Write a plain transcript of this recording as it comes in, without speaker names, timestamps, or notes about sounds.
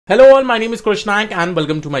Hello all, my name is Krish Naik and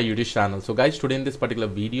welcome to my YouTube channel. So guys, today in this particular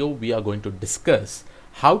video, we are going to discuss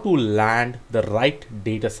how to land the right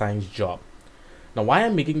data science job. Now, why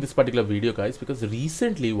I'm making this particular video, guys, because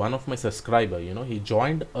recently one of my subscriber, he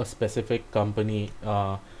joined a specific company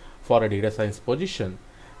for a data science position.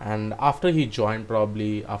 And after he joined,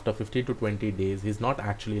 probably after 15 to 20 days, he's not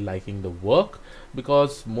actually liking the work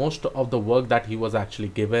because most of the work that he was actually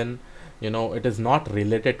given, it is not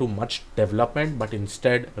related to much development, but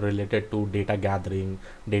instead related to data gathering,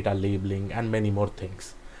 data labeling, and many more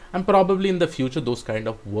things. And probably in the future, those kind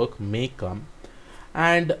of work may come.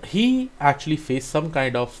 And he actually faced some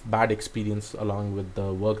kind of bad experience along with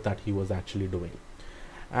the work that he was actually doing.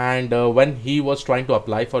 And when he was trying to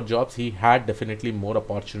apply for jobs, he had definitely more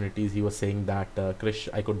opportunities. He was saying that, Krish,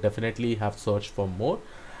 I could definitely have searched for more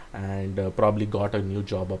and probably got a new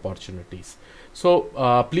job opportunities.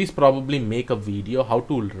 So please probably make a video how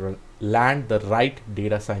to land the right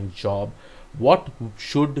data science job. What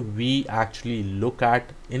should we actually look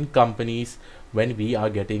at in companies when we are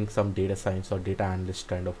getting some data science or data analyst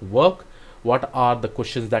kind of work? What are the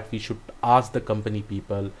questions that we should ask the company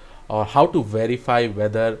people, or how to verify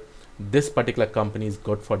whether this particular company is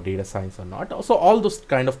good for data science or not? Also, all those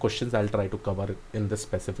kind of questions I'll try to cover in this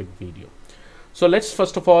specific video. So let's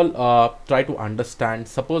first of all try to understand.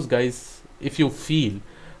 Suppose, guys, if you feel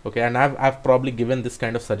okay, and I've probably given this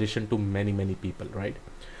kind of suggestion to many people, right?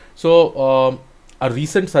 So a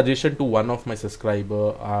recent suggestion to one of my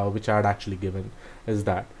subscriber, which I had actually given, is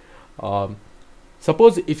that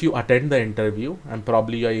suppose if you attend the interview and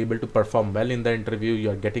probably you're able to perform well in the interview,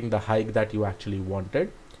 you're getting the hike that you actually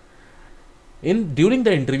wanted. During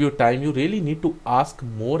the interview time, you really need to ask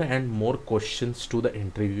more and more questions to the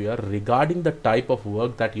interviewer regarding the type of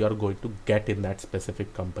work that you are going to get in that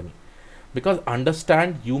specific company. Because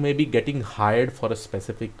understand, you may be getting hired for a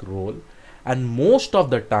specific role, and most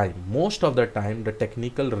of the time the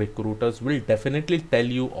technical recruiters will definitely tell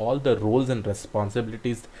you all the roles and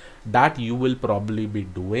responsibilities that you will probably be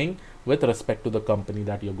doing with respect to the company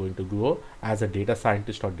that you're going to grow as a data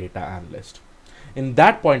scientist or data analyst. In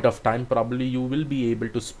that point of time, probably you will be able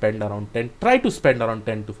to spend around 10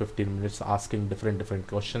 to 15 minutes asking different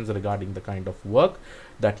questions regarding the kind of work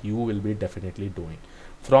that you will be definitely doing.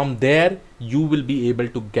 From there, you will be able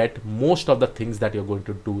to get most of the things that you're going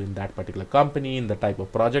to do in that particular company, in the type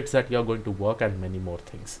of projects that you're going to work, and many more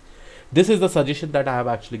things. This is the suggestion that I have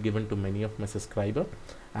actually given to many of my subscribers,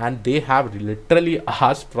 and they have literally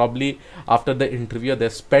asked, probably after the interview, they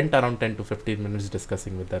spent around 10 to 15 minutes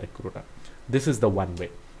discussing with the recruiter. This is the one way.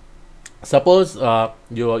 Suppose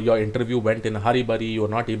your interview went in a hurry-burry, you are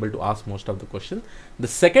not able to ask most of the questions. The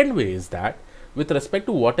second way is that with respect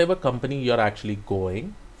to whatever company you're actually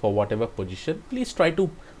going for, whatever position, please try to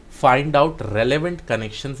find out relevant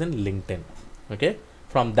connections in LinkedIn, okay,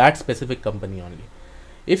 from that specific company only.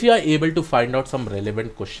 If you are able to find out some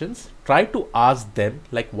relevant questions, try to ask them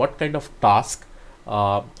like what kind of task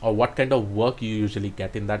or what kind of work you usually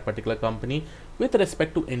get in that particular company with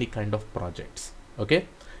respect to any kind of projects. Okay,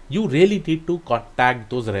 you really need to contact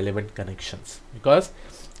those relevant connections, because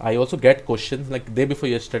I also get questions like day before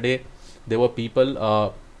yesterday. There were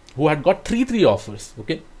people who had got three offers.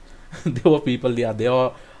 Okay, there were people, they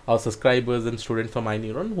are our subscribers and students from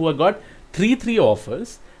iNeuron who have got three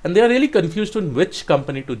offers, and they are really confused on which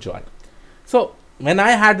company to join. So when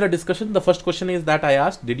I had the discussion, the first question is that I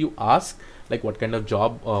asked, did you ask like what kind of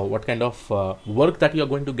job, what kind of work that you are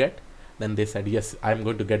going to get? Then they said, yes, I'm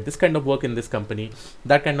going to get this kind of work in this company,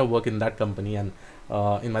 that kind of work in that company, and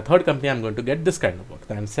in my third company I'm going to get this kind of work.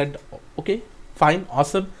 And said, okay, fine,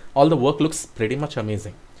 awesome, all the work looks pretty much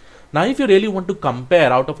amazing. Now if you really want to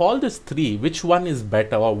compare out of all these three, which one is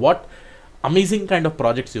better or what amazing kind of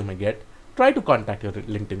projects you may get, try to contact your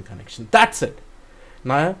LinkedIn connection. That's it.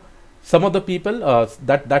 Now some of the people,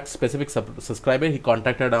 that specific subscriber, he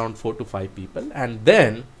contacted around 4 to 5 people, and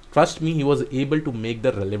then trust me, he was able to make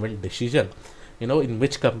the relevant decision, in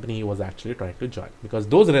which company he was actually trying to join, because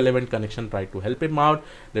those relevant connections tried to help him out.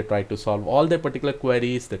 They tried to solve all their particular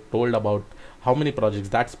queries. They told about how many projects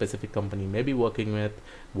that specific company may be working with,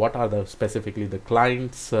 what are the specifically the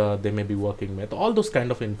clients they may be working with. All those kind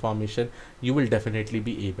of information you will definitely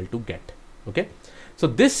be able to get. Okay, so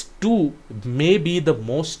this too may be the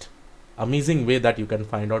most amazing way that you can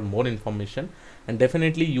find out more information, and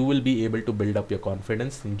definitely you will be able to build up your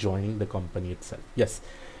confidence in joining the company itself. Yes,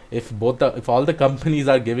 if all the companies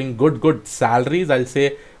are giving good salaries, I'll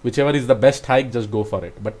say whichever is the best hike, just go for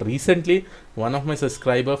it. But recently one of my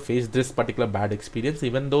subscriber faced this particular bad experience.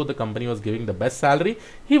 Even though the company was giving the best salary,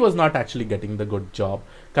 he was not actually getting the good job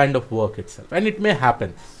kind of work itself. And it may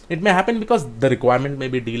happen because the requirement may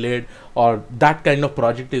be delayed, or that kind of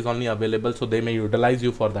project is only available, so they may utilize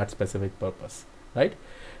you for that specific purpose, right?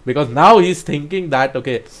 Because now he's thinking that,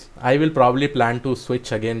 okay, I will probably plan to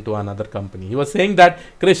switch again to another company. He was saying that,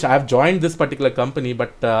 Krish, I've joined this particular company,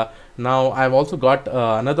 but now I've also got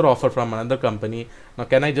another offer from another company. Now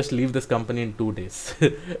can I just leave this company in 2 days?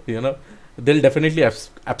 You know, they'll definitely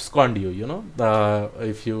abscond you, you know,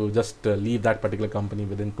 if you just leave that particular company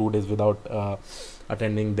within 2 days without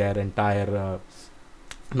attending their entire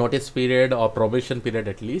notice period or probation period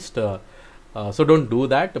at least. So don't do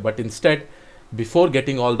that, but instead, before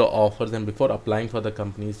getting all the offers and before applying for the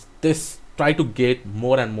companies, try to get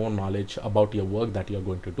more and more knowledge about your work that you're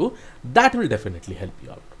going to do. That will definitely help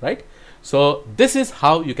you out, right? So this is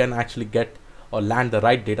how you can actually get or land the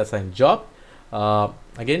right data science job.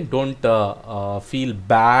 Again, don't feel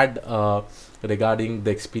bad regarding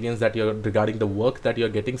the experience that regarding the work that you're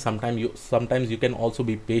getting. Sometimes you can also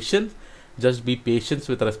be patient. Just be patient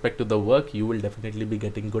with respect to the work. You will definitely be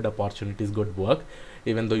getting good opportunities, good work,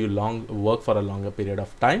 even though you work for a longer period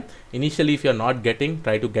of time. Initially, if you're not getting,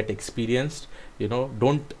 try to get experienced. You know,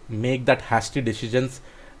 don't make that hasty decisions,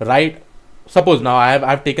 right? Suppose now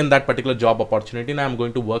I've taken that particular job opportunity and I'm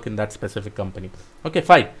going to work in that specific company. Okay,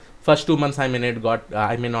 fine. First 2 months I may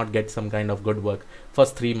not get some kind of good work.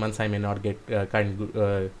 First 3 months I may not get a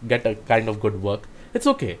kind of good work. It's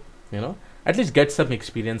okay, you know. At least get some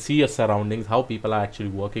experience, see your surroundings, how people are actually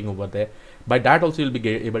working over there. By that also you'll be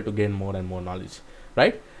able to gain more and more knowledge,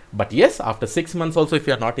 right? But yes, after 6 months also, if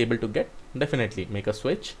you're not able to get, definitely make a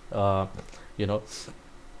switch, you know,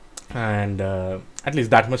 and at least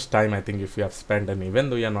that much time, I think, if you have spent, and even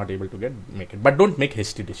though you're not able to get, make it. But don't make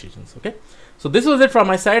hasty decisions, okay? So this was it from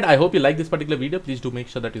my side. I hope you like this particular video. Please do make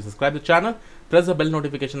sure that you subscribe to the channel, press the bell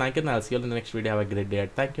notification icon. I'll see you in the next video. Have a great day.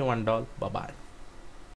 Thank you, one doll. Bye bye.